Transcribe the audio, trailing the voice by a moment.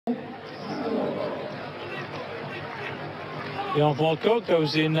Jan Volko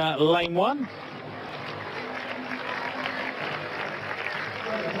goes in lane 1.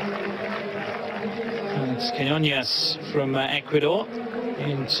 And it's Quinones from Ecuador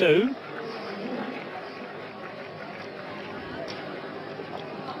in 2.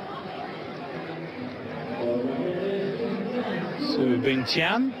 Su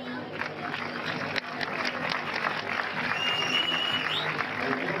Bingtian.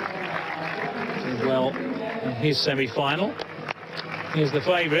 Did well in his semi-final. Here's the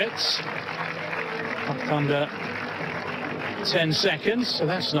favourites. Up under 10 seconds, so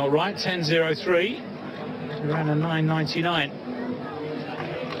that's not right. 10.03. Around a 9.99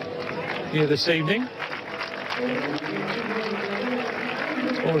 here this evening.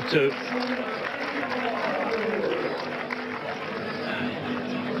 Tortu.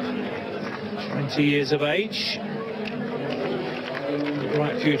 20 years of age.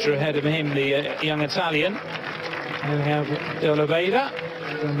 Bright future ahead of him, the young Italian. And we have De Oliveira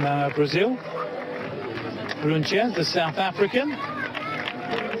from Brazil. Brunche, the South African.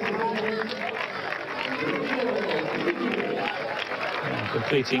 And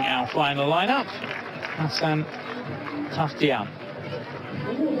completing our final lineup, Hassan Taftian.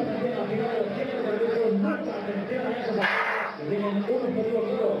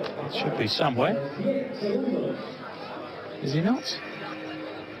 It should be somewhere. Is he not?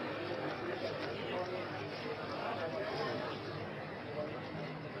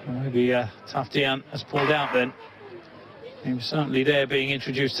 Maybe Taftian has pulled out then. He was certainly there being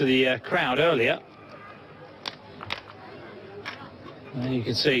introduced to the crowd earlier. And you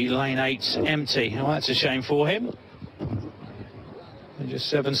can see lane 8's empty. Oh, that's a shame for him. And just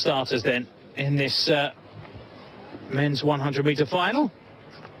 7 starters then in this men's 100-metre final.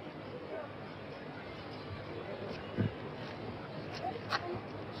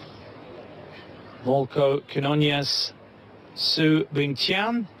 Volko, Quinones, Su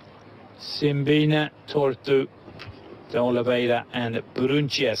Bingtian, Simbine, Tortu, De Oliveira and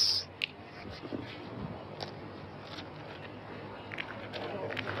Brunches.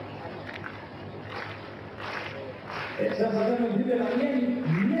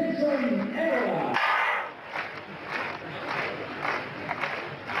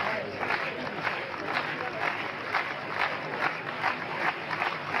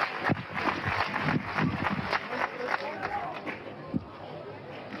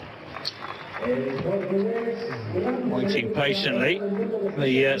 Waiting patiently,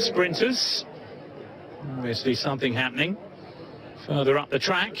 the sprinters. Obviously something happening further up the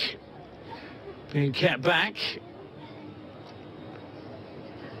track, being kept back.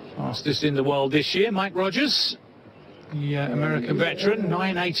 Fastest in the world this year, Mike Rogers, the American veteran,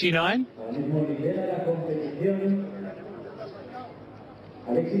 9.89.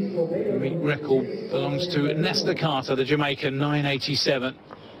 The meet record belongs to Nesta Carter, the Jamaican, 9.87.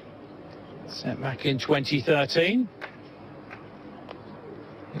 Set back in 2013.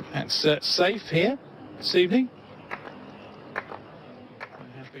 That's safe here this evening.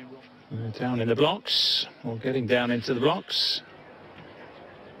 Down in the blocks, or getting down into the blocks.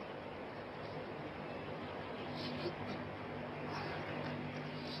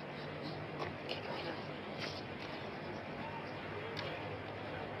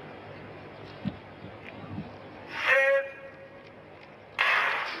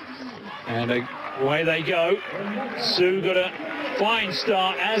 And away they go. Su got a fine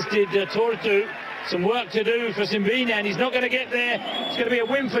start, as did Tortu. Some work to do for Simbine, and he's not going to get there. It's going to be a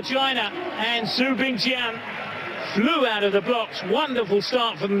win for China. And Su Bingtian flew out of the blocks. Wonderful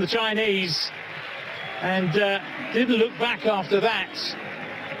start from the Chinese. And didn't look back after that.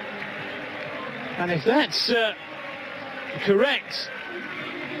 And if that's correct,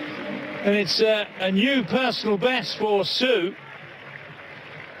 then it's a new personal best for Su.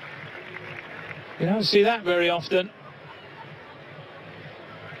 You don't see that very often.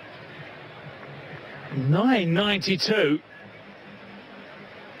 9.92.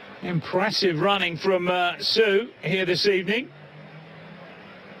 Impressive running from Su here this evening.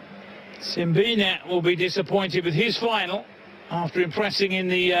 Simbine will be disappointed with his final after impressing in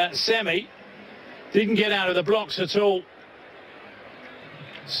the semi. Didn't get out of the blocks at all.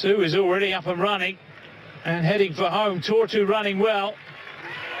 Su is already up and running and heading for home. Tortu running well,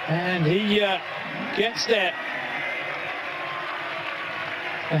 and he gets there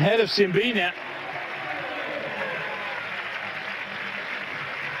ahead of Simbine.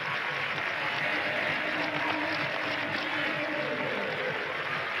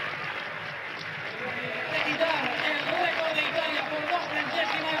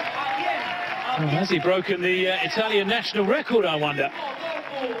 Oh, has he broken the Italian national record, I wonder?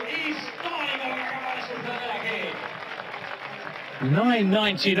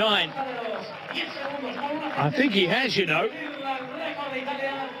 9.99. I think he has, you know.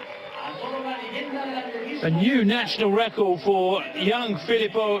 A new national record for young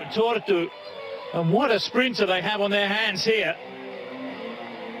Filippo Tortu. And what a sprinter they have on their hands here.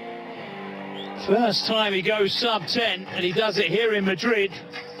 First time he goes sub-10, and he does it here in Madrid.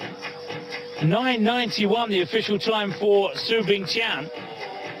 9.91 the official time for Su Bingqian.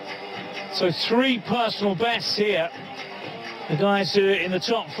 So 3 personal bests here. The guys who are in the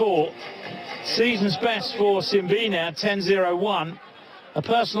top 4. Season's best for Simbina, 10.01. A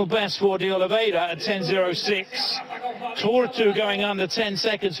personal best for De Oliveira at 10.06. Tortu going under 10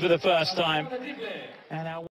 seconds for the first time. And our